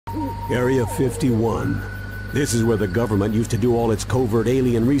Area 51. This is where the government used to do all its covert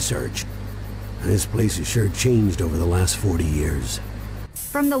alien research. This place has sure changed over the last 40 years.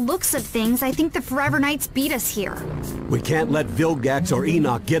 From the looks of things, I think the Forever Knights beat us here. We can't let Vilgax or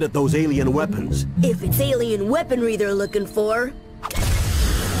Enoch get at those alien weapons. If it's alien weaponry they're looking for...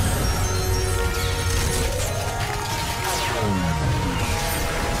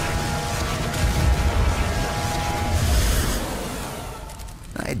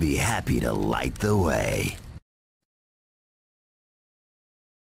 I'd be happy to light the way.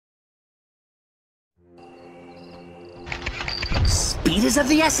 Speed is of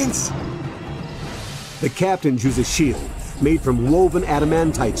the essence. The captains use a shield made from woven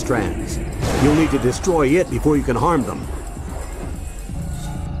adamantite strands. You'll need to destroy it before you can harm them.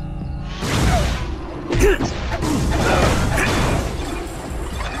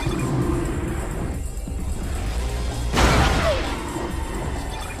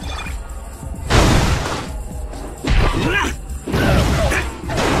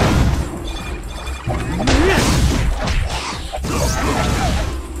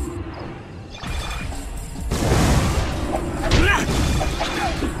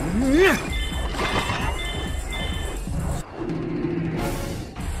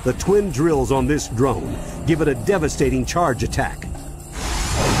 The twin drills on this drone give it a devastating charge attack.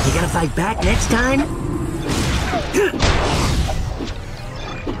 You gonna fight back next time?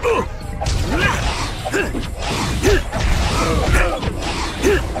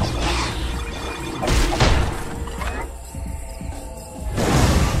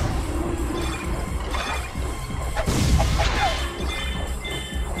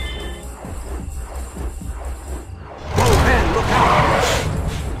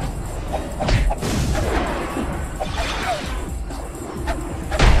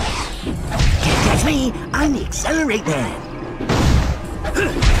 I'm the Accelerate Man.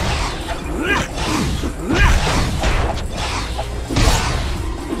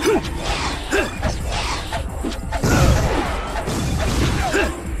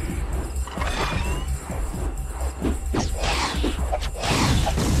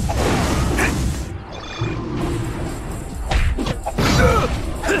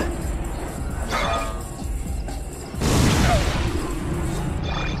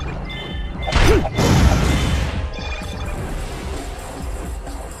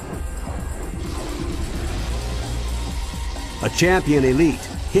 A champion elite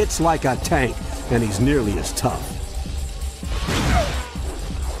hits like a tank, and he's nearly as tough.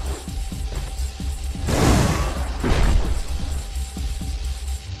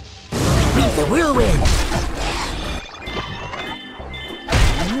 Meet the whirlwind.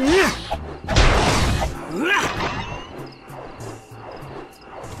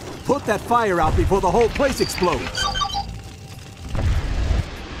 Put that fire out before the whole place explodes.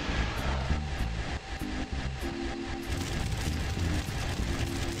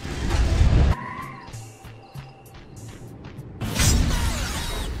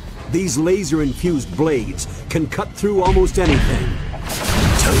 These laser-infused blades can cut through almost anything.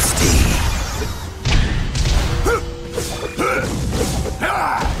 Toasty.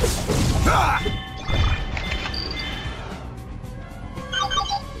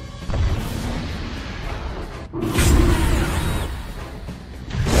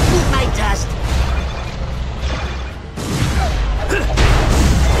 Eat my dust.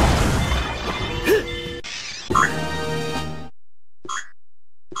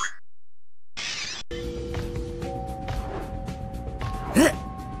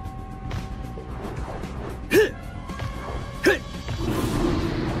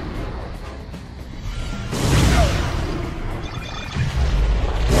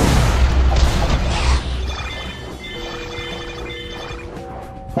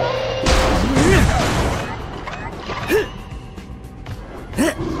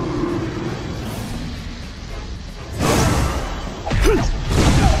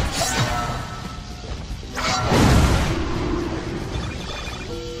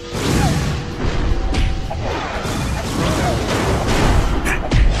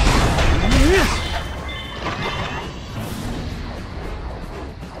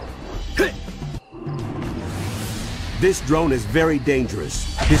 This drone is very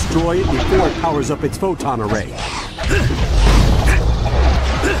dangerous. Destroy it before it powers up its photon array.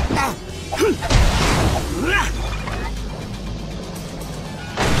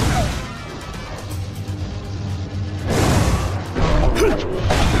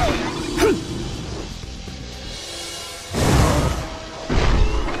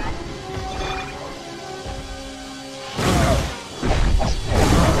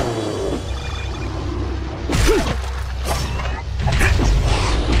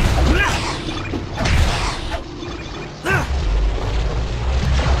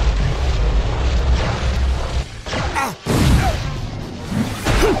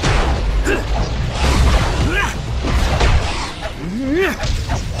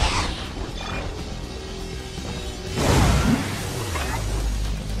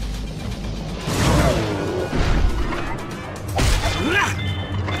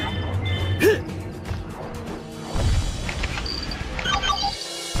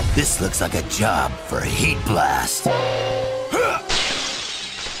 This looks like a job for Heat Blast.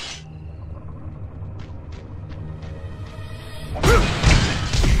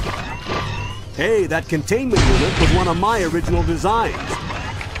 Hey, that containment unit was one of my original designs.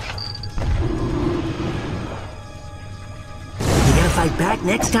 You gonna fight back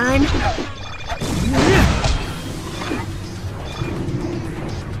next time?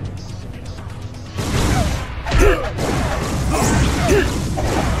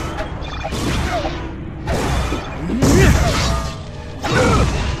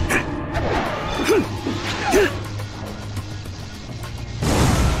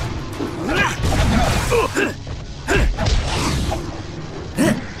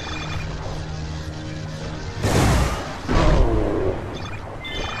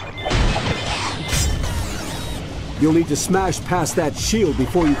 You'll need to smash past that shield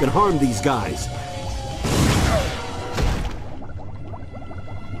before you can harm these guys.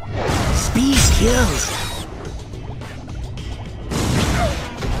 Speed kills.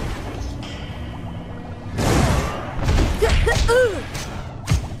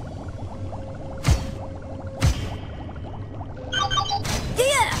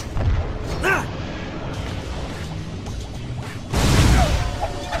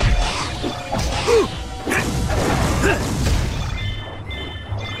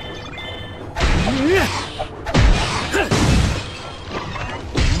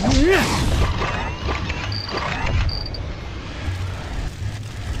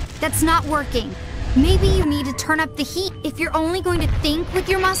 That's not working. Maybe you need to turn up the heat. If you're only going to think with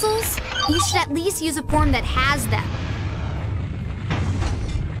your muscles, you should at least use a form that has them.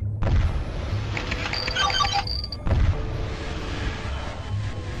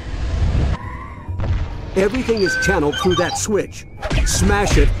 Everything is channeled through that switch.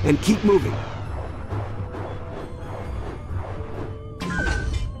 Smash it and keep moving.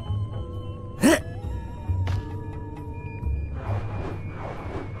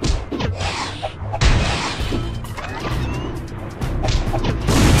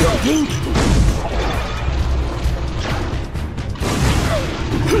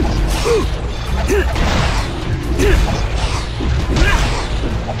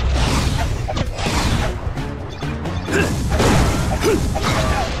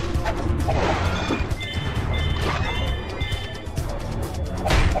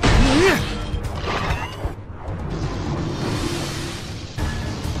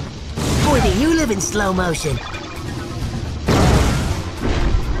 Boy, do you live in slow motion.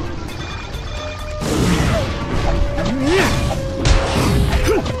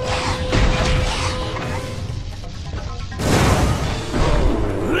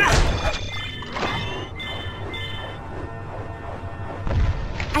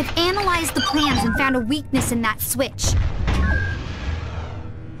 I've analyzed the plans and found a weakness in that switch.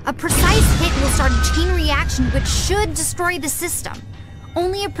 A precise hit will start a chain reaction which should destroy the system.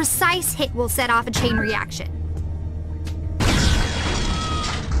 Only a precise hit will set off a chain reaction.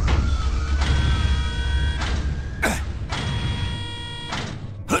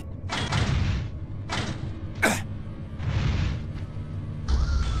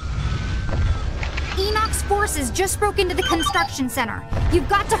 Enoch's forces just broke into the construction center. You've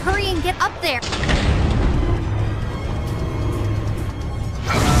got to hurry and get up there.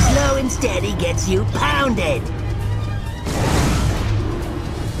 Slow and steady gets you pounded.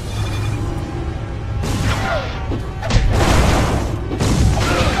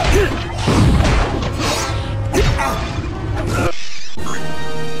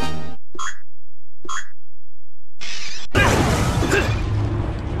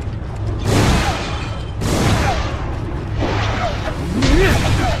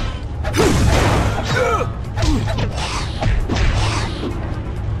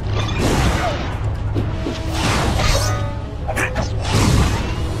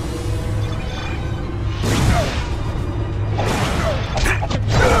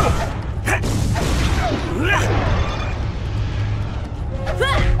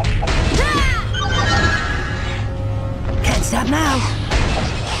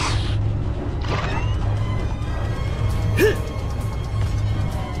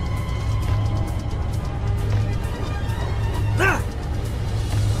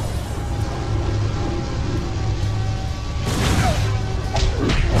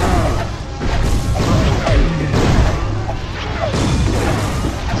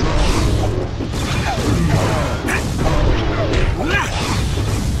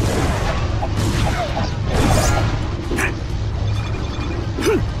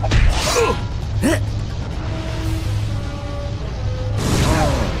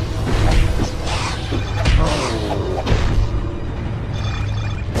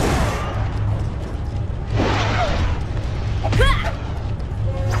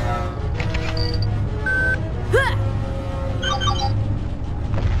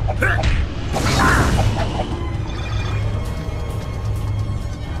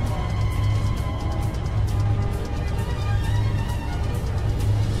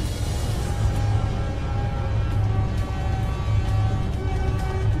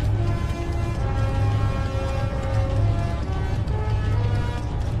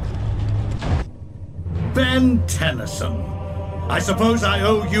 Ben Tennyson. I suppose I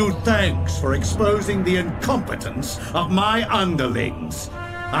owe you thanks for exposing the incompetence of my underlings.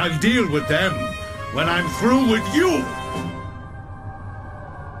 I'll deal with them when I'm through with you!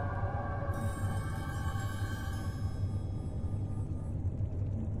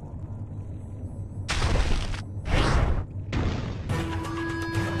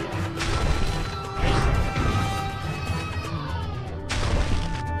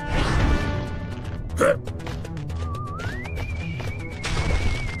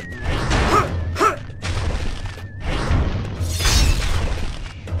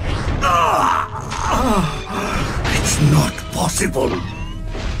 It's not possible.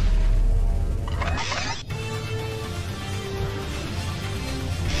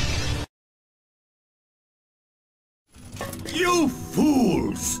 You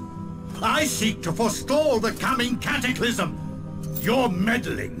fools! I seek to forestall the coming cataclysm. Your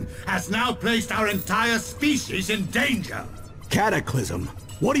meddling has now placed our entire species in danger. Cataclysm?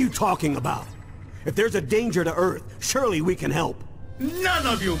 What are you talking about? If there's a danger to Earth, surely we can help. None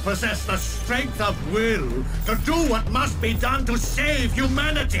of you possess the strength of will to do what must be done to save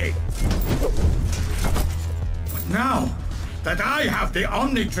humanity. But now that I have the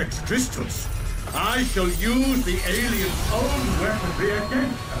Omnitrix crystals, I shall use the aliens' own weaponry against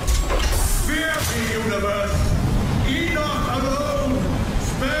them. Fear me, universe! Enoch alone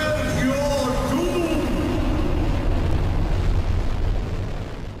spells your doom!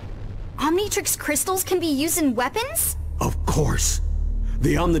 Omnitrix crystals can be used in weapons? Of course.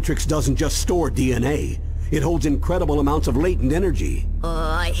 The Omnitrix doesn't just store DNA. It holds incredible amounts of latent energy.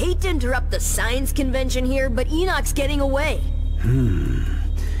 I hate to interrupt the science convention here, but Enoch's getting away.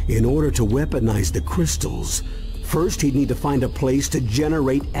 In order to weaponize the crystals, first he'd need to find a place to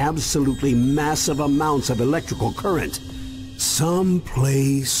generate absolutely massive amounts of electrical current.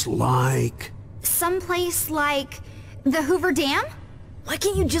 Someplace like the Hoover Dam? Why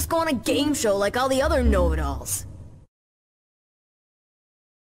can't you just go on a game show like all the other know-it-alls?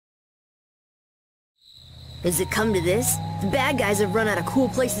 Has it come to this? The bad guys have run out of cool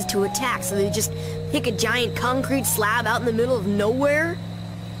places to attack, so they just pick a giant concrete slab out in the middle of nowhere?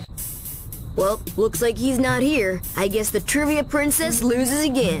 Well, looks like he's not here. I guess the Trivia Princess loses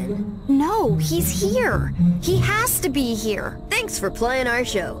again. No, he's here. He has to be here. Thanks for playing our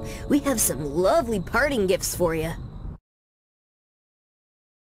show. We have some lovely parting gifts for you.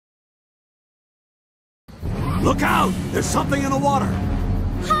 Look out! There's something in the water!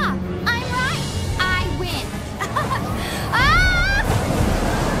 Ha! I'm right! I win! Ah!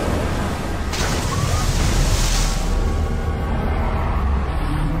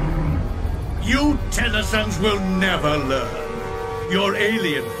 You Tennysons will never learn. Your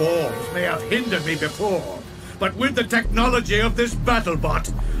alien forms may have hindered me before, but with the technology of this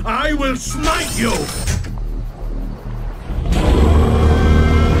BattleBot, I will smite you!